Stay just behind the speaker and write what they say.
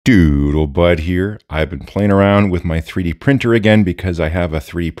Doodlebud here. I've been playing around with my 3D printer again because I have a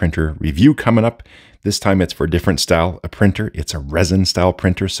 3D printer review coming up. This time it's for a different style of printer. It's a resin style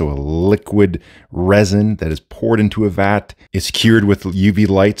printer, so a liquid resin that is poured into a vat. It's cured with UV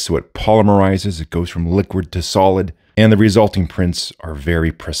light, so it polymerizes. It goes from liquid to solid, and the resulting prints are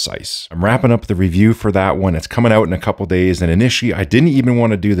very precise. I'm wrapping up the review for that one. It's coming out in a couple days, and initially I didn't even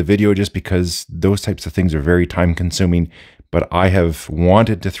want to do the video just because those types of things are very time consuming. But I have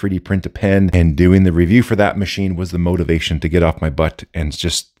wanted to 3D print a pen, and doing the review for that machine was the motivation to get off my butt and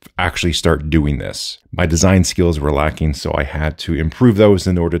just actually start doing this. My design skills were lacking, so I had to improve those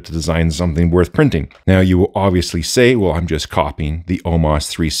in order to design something worth printing. Now you will obviously say, well, I'm just copying the Omos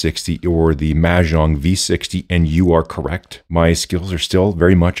 360 or the Mahjong V60, and you are correct. My skills are still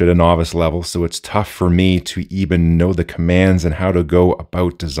very much at a novice level, so it's tough for me to even know the commands and how to go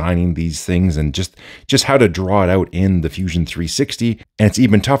about designing these things and just how to draw it out in the Fusion 360. And it's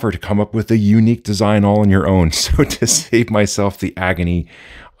even tougher to come up with a unique design all on your own. So to save myself the agony,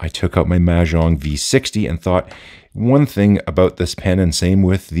 I took out my Mahjong V60 and thought, one thing about this pen, and same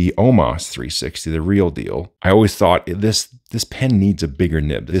with the Omos 360, the real deal, I always thought this pen needs a bigger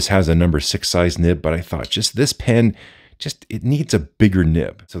nib. This has a number 6 size nib, but I thought just this pen, it needs a bigger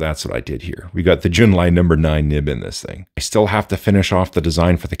nib. So that's what I did here. We got the Junlai number 9 nib in this thing. I still have to finish off the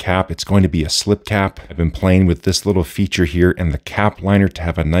design for the cap. It's going to be a slip cap. I've been playing with this little feature here and the cap liner to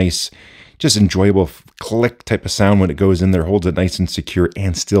have a nice, just enjoyable click type of sound when it goes in there, holds it nice and secure,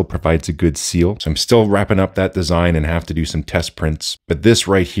 and still provides a good seal. So I'm still wrapping up that design and have to do some test prints. But this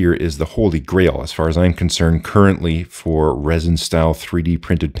right here is the holy grail as far as I'm concerned currently for resin style 3D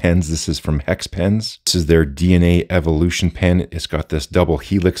printed pens. This is from Hex Pens. This is their DNA Evolution pen. It's got this double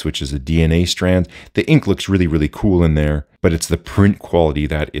helix, which is a DNA strand. The ink looks really, really cool in there, but it's the print quality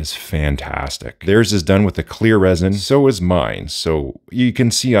that is fantastic. Theirs is done with a clear resin, so is mine. So you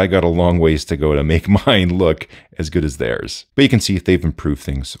can see I got a long ways to go to make mine look as good as theirs. But you can see if they've improved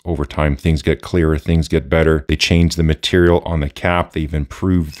things over time. Things get clearer, things get better. They changed the material on the cap. They've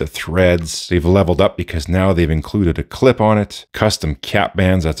improved the threads. They've leveled up because now they've included a clip on it, custom cap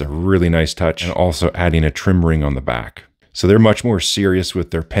bands. That's a really nice touch, and also adding a trim ring on the back. So they're much more serious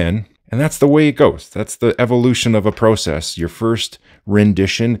with their pen. And that's the way it goes. That's the evolution of a process. Your first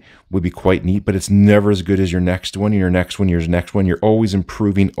rendition would be quite neat, but it's never as good as your next one, your next one, your next one. You're always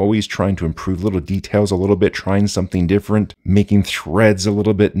improving, always trying to improve little details a little bit, trying something different, making threads a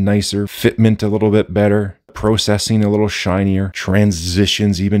little bit nicer, fitment a little bit better, processing a little shinier,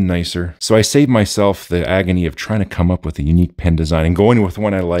 transitions even nicer. So I saved myself the agony of trying to come up with a unique pen design and going with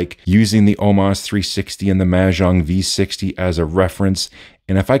one I like, using the Omos 360 and the Mahjong V60 as a reference.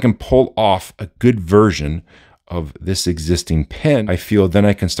 And if I can pull off a good version of this existing pen, I feel then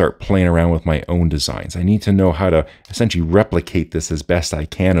I can start playing around with my own designs. I need to know how to essentially replicate this as best I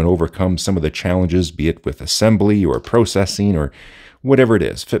can and overcome some of the challenges, be it with assembly or processing or whatever it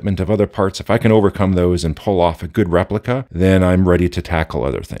is, fitment of other parts. If I can overcome those and pull off a good replica, then I'm ready to tackle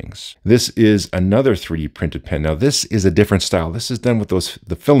other things. This is another 3D printed pen. Now this is a different style. This is done with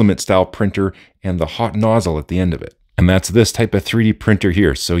the filament style printer and the hot nozzle at the end of it. And that's this type of 3D printer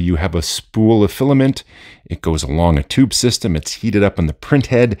here. So you have a spool of filament. It goes along a tube system. It's heated up in the print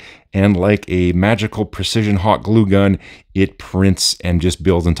head. And like a magical precision hot glue gun, it prints and just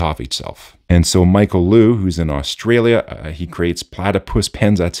builds on top of itself. And so Michael Liu, who's in Australia, he creates Platypus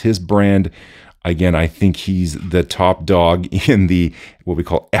pens. That's his brand. Again, I think he's the top dog in the what we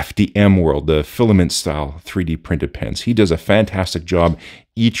call FDM world, the filament style 3D printed pens. He does a fantastic job.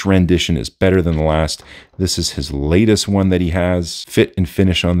 Each rendition is better than the last. This is his latest one that he has. Fit and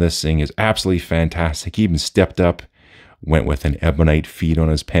finish on this thing is absolutely fantastic. He even stepped up, went with an ebonite feed on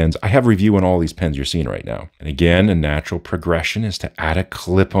his pens. I have a review on all these pens you're seeing right now. And again, a natural progression is to add a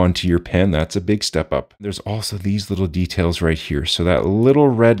clip onto your pen. That's a big step up. There's also these little details right here. So that little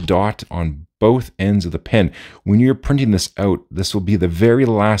red dot on both ends of the pen. When you're printing this out, this will be the very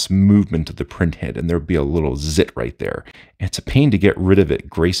last movement of the print head, and there'll be a little zit right there. It's a pain to get rid of it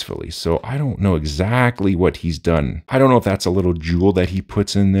gracefully, so I don't know exactly what he's done. I don't know if that's a little jewel that he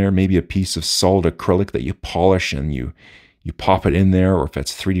puts in there, maybe a piece of solid acrylic that you polish and you pop it in there, or if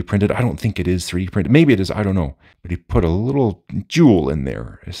it's 3D printed. I don't think it is 3D printed. Maybe it is, I don't know. But he put a little jewel in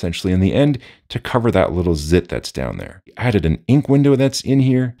there, essentially in the end, to cover that little zit that's down there. He added an ink window that's in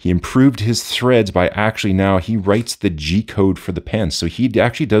here. He improved his threads by actually now he writes the G code for the pen. So he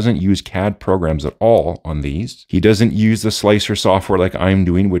actually doesn't use CAD programs at all on these. He doesn't use the slicer software like I'm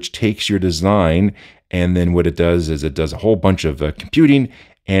doing, which takes your design, and then what it does is it does a whole bunch of computing,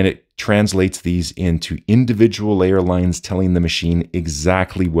 and it translates these into individual layer lines telling the machine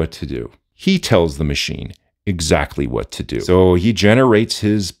exactly what to do. He tells the machine exactly what to do. So he generates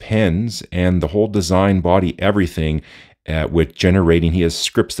his pens and the whole design, body, everything with generating. He has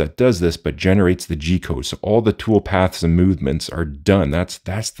scripts that does this, but generates the G code. So all the tool paths and movements are done. That's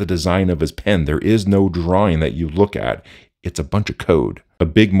the design of his pen. There is no drawing that you look at. It's a bunch of code. A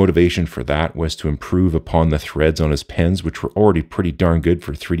big motivation for that was to improve upon the threads on his pens, which were already pretty darn good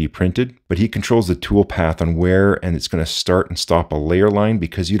for 3D printed. But he controls the tool path on where and it's going to start and stop a layer line,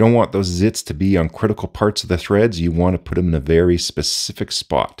 because you don't want those zits to be on critical parts of the threads. You want to put them in a very specific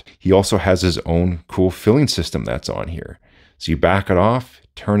spot. He also has his own cool filling system that's on here. So you back it off,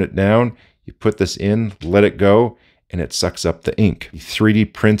 turn it down, you put this in, let it go, and it sucks up the ink. He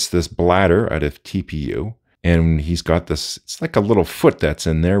 3D prints this bladder out of TPU. And he's got this, it's like a little foot that's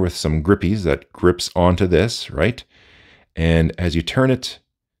in there with some grippies that grips onto this, right? And as you turn it,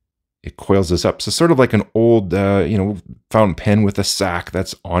 it coils this up. So sort of like an old, fountain pen with a sack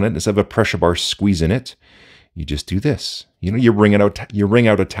that's on it. Instead of a pressure bar squeezing it, you just do this. You wring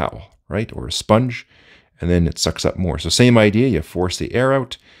out a towel, right? Or a sponge, and then it sucks up more. So same idea, you force the air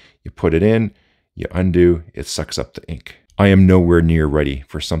out, you put it in, you undo, it sucks up the ink. I am nowhere near ready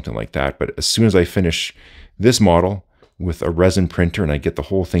for something like that, but as soon as I finish this model with a resin printer and I get the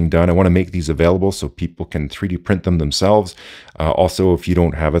whole thing done, I want to make these available so people can 3D print them themselves. Also, if you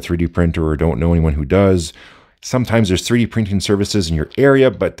don't have a 3D printer or don't know anyone who does, sometimes there's 3D printing services in your area,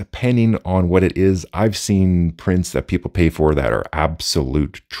 but depending on what it is, I've seen prints that people pay for that are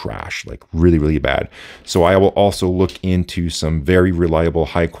absolute trash, like really, really bad. So I will also look into some very reliable,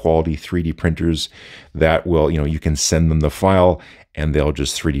 high quality 3D printers that will, you can send them the file and they'll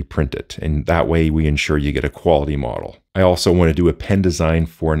just 3D print it. And that way we ensure you get a quality model. I also want to do a pen design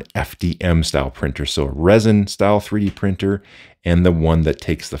for an FDM style printer. So a resin style 3D printer and the one that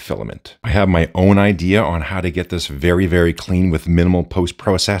takes the filament. I have my own idea on how to get this very, very clean with minimal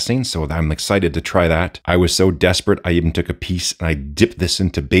post-processing. So I'm excited to try that. I was so desperate, I even took a piece and I dipped this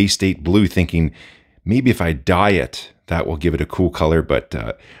into Bay State Blue thinking maybe if I dye it, that will give it a cool color. But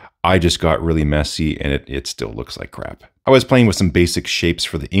I just got really messy and it still looks like crap. I was playing with some basic shapes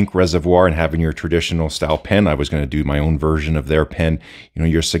for the ink reservoir and having your traditional style pen. I was going to do my own version of their pen,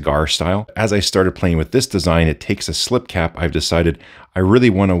 your cigar style. As I started playing with this design, it takes a slip cap. I've decided I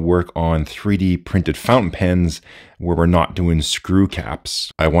really want to work on 3D printed fountain pens where we're not doing screw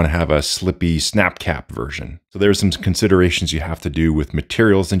caps. I want to have a slippy snap cap version. So there's some considerations you have to do with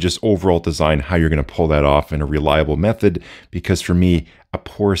materials and just overall design, how you're going to pull that off in a reliable method. Because for me, a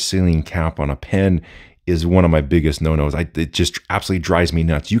poor sealing cap on a pen is one of my biggest no-nos. It just absolutely drives me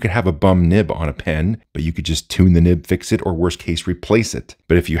nuts. You could have a bum nib on a pen, but you could just tune the nib, fix it, or worst case, replace it.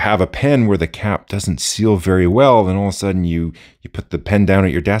 But if you have a pen where the cap doesn't seal very well, then all of a sudden you put the pen down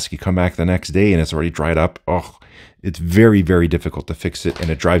at your desk, you come back the next day and it's already dried up. Oh, it's very, very difficult to fix it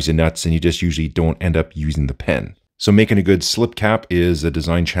and it drives you nuts and you just usually don't end up using the pen. So making a good slip cap is a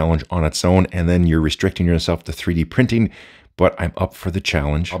design challenge on its own, and then you're restricting yourself to 3D printing. But I'm up for the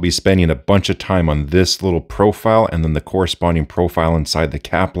challenge. I'll be spending a bunch of time on this little profile and then the corresponding profile inside the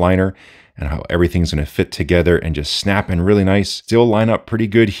cap liner and how everything's going to fit together and just snap in really nice. Still line up pretty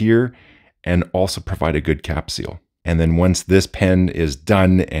good here and also provide a good cap seal. And then once this pen is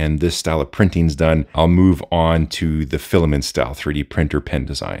done and this style of printing is done, I'll move on to the filament style 3D printer pen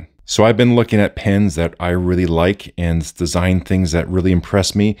design. So I've been looking at pens that I really like and design things that really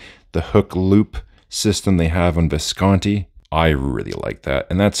impress me. The hook loop system they have on Visconti, I really like that.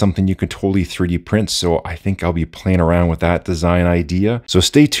 And that's something you can totally 3D print. So I think I'll be playing around with that design idea. So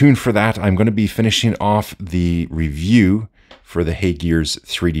stay tuned for that. I'm going to be finishing off the review for the Haygears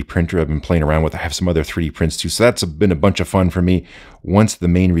 3D printer I've been playing around with. I have some other 3D prints too. So that's been a bunch of fun for me. Once the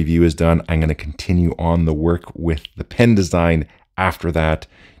main review is done, I'm going to continue on the work with the pen design after that,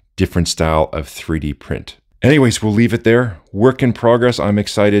 different style of 3D print. Anyways, we'll leave it there. Work in progress. I'm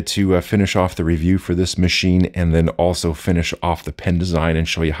excited to finish off the review for this machine and then also finish off the pen design and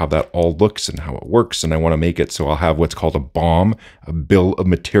show you how that all looks and how it works. And I want to make it so I'll have what's called a BOM, a bill of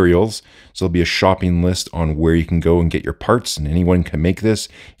materials. So there'll be a shopping list on where you can go and get your parts, and anyone can make this.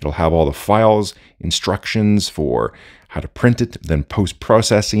 It'll have all the files, instructions for how to print it, then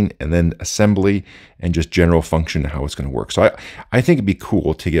post-processing, and then assembly, and just general function, how it's going to work. So I think it'd be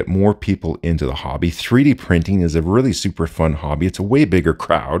cool to get more people into the hobby. 3D printing is a really super fun hobby. It's a way bigger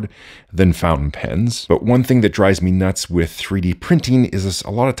crowd than fountain pens. But one thing that drives me nuts with 3D printing is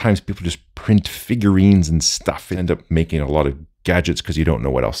a lot of times people just print figurines and stuff and end up making a lot of gadgets because you don't know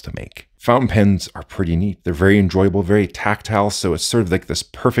what else to make. Fountain pens are pretty neat. They're very enjoyable, very tactile. So it's sort of like this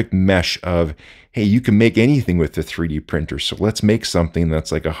perfect mesh of, hey, you can make anything with the 3D printer. So let's make something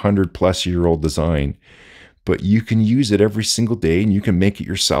that's like 100+ year old design, but you can use it every single day and you can make it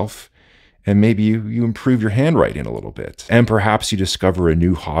yourself and maybe you improve your handwriting a little bit. And perhaps you discover a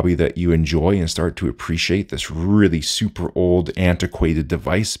new hobby that you enjoy and start to appreciate this really super old, antiquated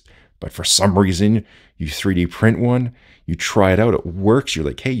device. But for some reason, you 3D print one, you try it out, it works. You're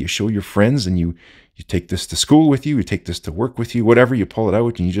like, hey, you show your friends and you take this to school with you, you take this to work with you, whatever, you pull it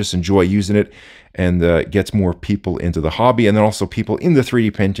out and you just enjoy using it, and gets more people into the hobby. And then also people in the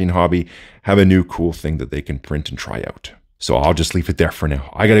 3D printing hobby have a new cool thing that they can print and try out. So I'll just leave it there for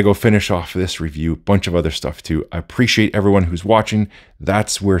now. I gotta go finish off this review, a bunch of other stuff too. I appreciate everyone who's watching.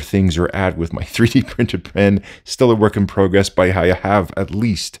 That's where things are at with my 3D printed pen. Still a work in progress, but I have at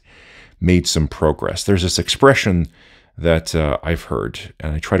least made some progress. There's this expression that I've heard,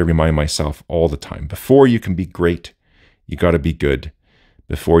 and I try to remind myself all the time. Before you can be great, you gotta be good.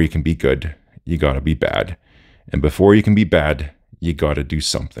 Before you can be good, you gotta be bad. And before you can be bad, you gotta do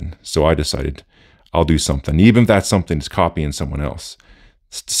something. So I decided I'll do something. Even if that something is copying someone else,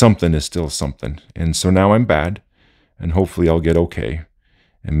 something is still something. And so now I'm bad, and hopefully I'll get okay,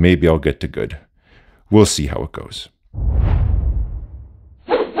 and maybe I'll get to good. We'll see how it goes.